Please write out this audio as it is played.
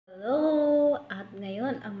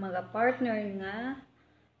mga partner nga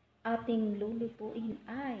ating lulutuin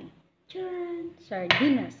ay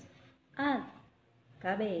sardines at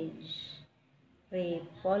cabbage,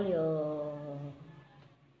 repolyo.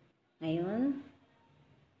 Ngayon,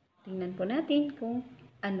 tingnan po natin kung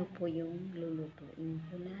ano po yung lulutuin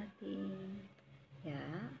po natin.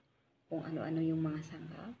 Kung ano-ano yung mga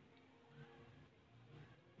sangkap.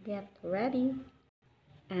 Get ready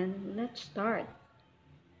and let's start.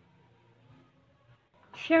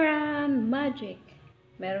 Sharon magic!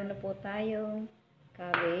 Meron na po tayong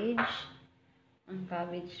cabbage. Ang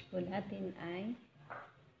cabbage po natin ay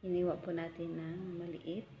hiniwa po natin ng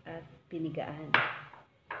maliit at pinigaan.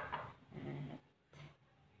 At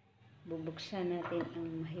bubuksan natin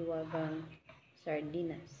ang mahiwagang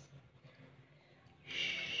sardinas.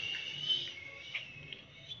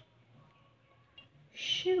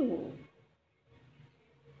 Shoo!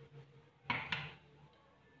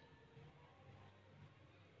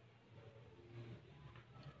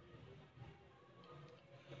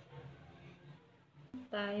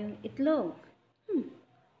 Tayong itlog.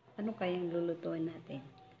 Ano kayang lulutuin natin?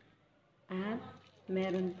 At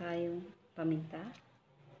meron tayong paminta.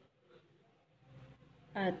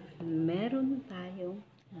 At meron tayong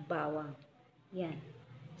bawang. Yan.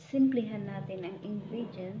 Simplihan natin ang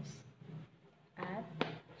ingredients. At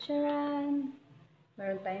charan!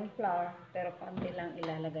 Meron tayong flour, pero konti lang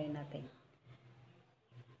ilalagay natin.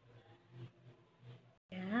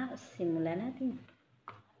 Kaya, simulan natin.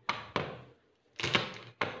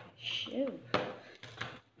 Shoot!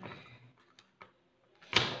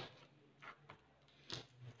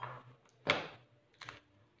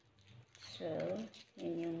 So,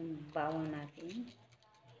 yun yung bawang natin.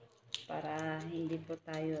 Para hindi po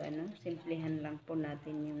tayo, simplihan lang po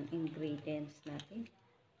natin yung ingredients natin.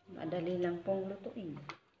 Madali lang pong lutuin.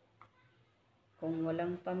 Kung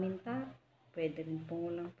walang paminta, pwede rin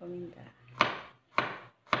pong walang paminta.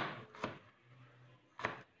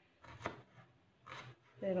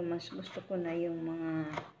 Pero mas gusto ko na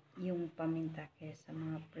yung paminta kaysa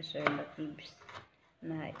mga preservatives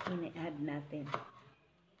na ini-add natin.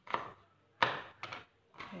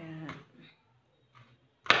 Kaya,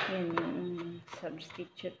 yan yung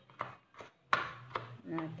substitute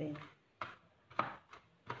natin.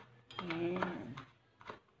 Ayan.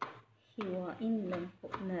 Hiwain lang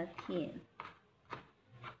po natin.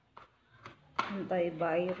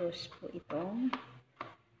 Anti-virus po itong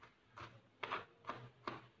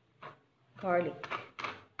garlic.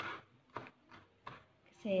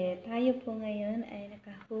 Kasi tayo po ngayon ay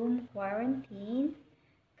naka-home quarantine.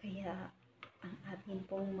 Kaya ang atin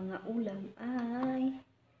pong mga ulam ay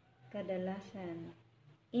kadalasan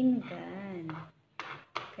ingan.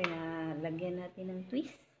 Kaya lagyan natin ng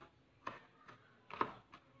twist.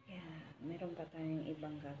 Meron pa tayong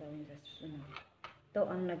ibang gagawin sa susunod. Ito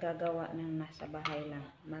ang nagagawa ng nasa bahay lang.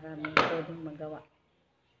 Maraming pwedeng magawa.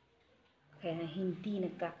 Kaya hindi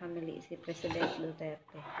nagkakamali si President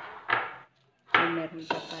Duterte. Meron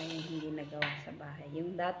pa tayong hindi nagawa sa bahay.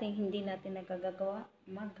 Yung dating hindi natin nagagagawa,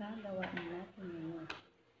 magagawa na natin ngayon.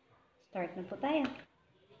 Start na po tayo.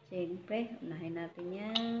 Siyempre, unahin natin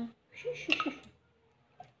yan.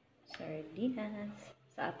 Sardinas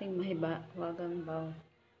sa ating mahiwagang bowl.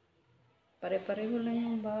 Pare-pareho lang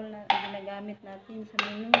yung bowl na ginagamit natin sa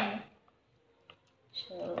menu.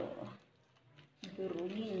 So,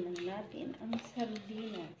 durugin lang natin ang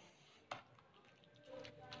sardinas.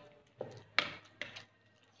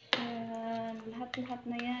 Lahat-lahat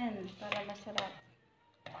na yan para masarap.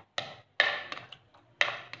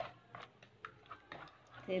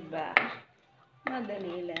 Diba?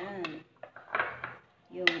 Madali lang.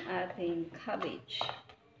 Yung ating cabbage.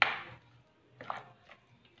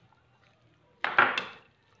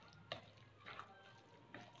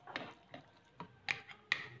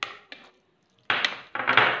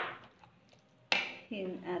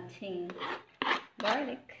 Yung ating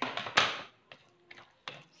garlic.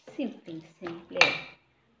 Simple.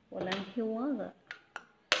 Walang hiwaga.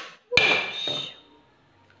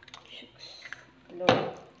 Shucks.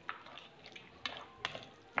 Lord.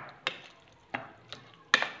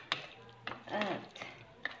 At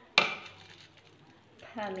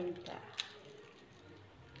paminta.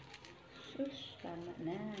 Sus, tama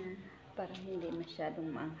na. Para hindi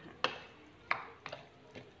masyadong maanghang.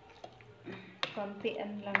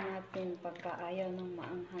 Kampian lang natin pagka ayaw ng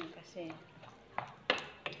maanghang kasi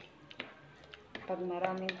pag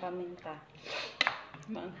maraming paminta,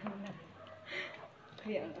 maanghang na.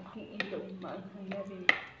 Kaya ang aking ilong maanghang na rin.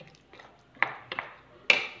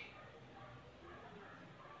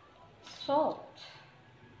 Salt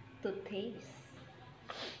to taste.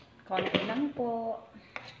 Konti lang po.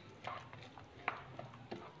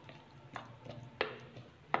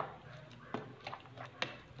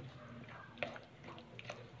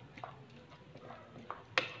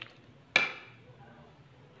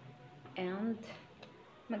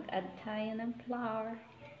 Mag-add tayo ng flour.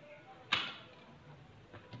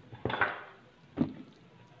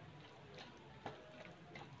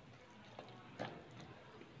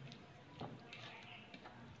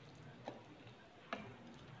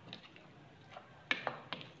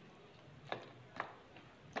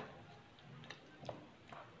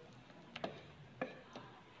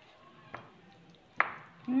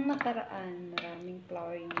 Nung nakaraan, maraming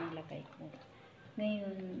flour yung nilagay ko.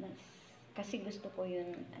 Ngayon, kasi gusto ko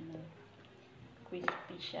yung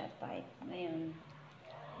crispy siya type. Ngayon,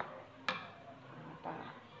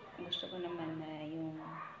 gusto ko naman na yung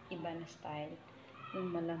iba na style,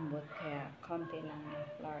 yung malambot, kaya konti lang na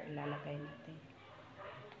flour ilalagay natin.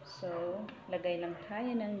 So, lagay lang tayo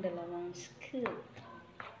ng 2 scoop.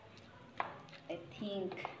 I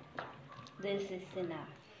think this is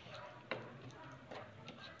enough.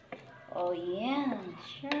 Oh yeah,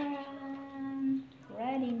 sure.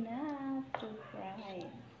 Ready na to fry.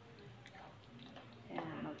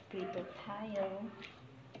 Ayan, magprito tayo.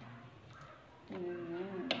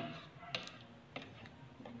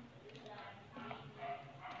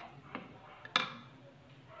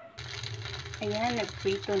 Ayan,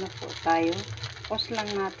 nagprito na po tayo. Pause lang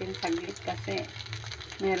natin saglit kasi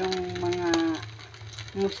merong mga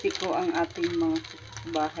musiko ang ating mga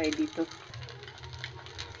bahay dito.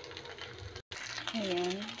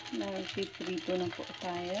 Ayan, nagpiprito na po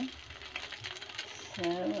tayo. So,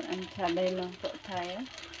 ang sabay lang po tayo.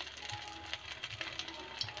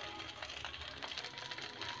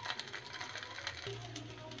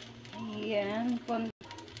 Ayan,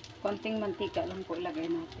 konting mantika lang po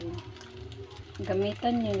ilagay natin.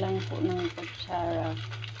 Gamitan nyo lang po ng kutsara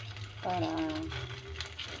para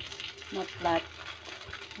ma-flat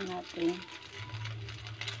natin.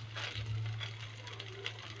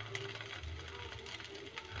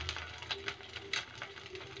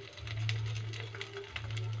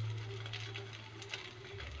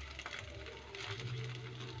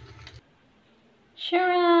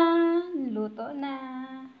 Sharon! Luto na!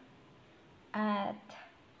 At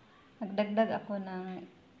nagdagdag ako ng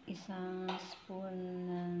 1 spoon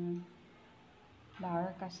ng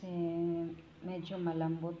flour kasi medyo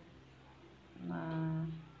malambot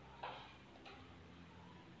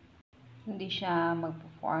hindi siya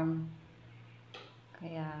magpo-form,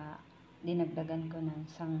 kaya dinagdagan ko ng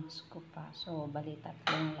 1 scoop pa. So, bali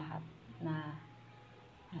 3 lahat na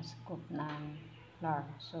scoop ng flour.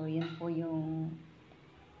 So, yun po yung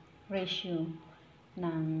ratio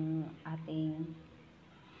ng ating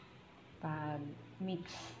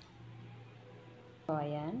pag-mix. So,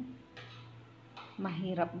 ayan.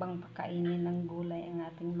 Mahirap bang pakainin ng gulay ang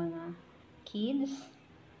ating mga kids?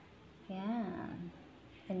 Ayan.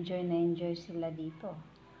 Enjoy na enjoy sila dito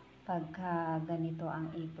pagka ganito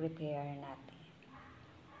ang i-prepare natin.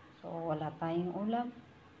 So, wala tayong ulam.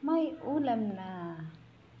 May ulam na.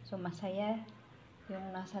 So, masaya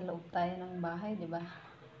yung nasa loob tayo ng bahay, di ba?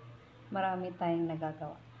 Marami tayong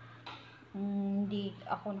nagagawa. Hindi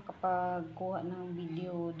ako nakapagkuha ng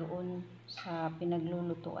video doon sa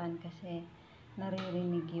pinaglulutuan kasi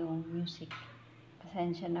naririnig yung music.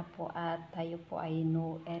 Pasensya na po at tayo po ay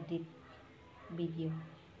no edit video.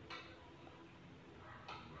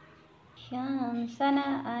 Yan,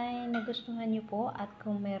 sana ay nagustuhan nyo po at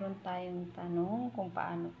kung meron tayong tanong kung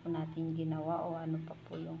paano po natin ginawa o ano pa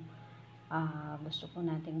po yung gusto po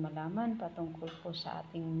nating malaman patungkol po sa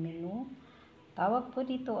ating menu. Tawag po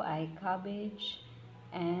dito ay cabbage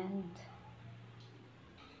and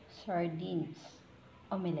sardines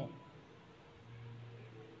omelette.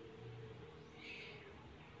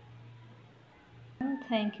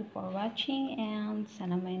 Thank you for watching and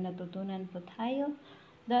sana may natutunan po tayo.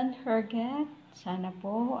 Don't forget, sana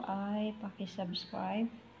po ay paki-subscribe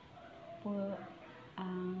po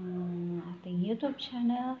ang ating YouTube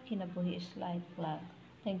channel, Kinabuhi is Life Vlog.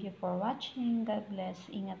 Thank you for watching. God bless.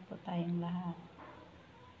 Ingat po tayong lahat.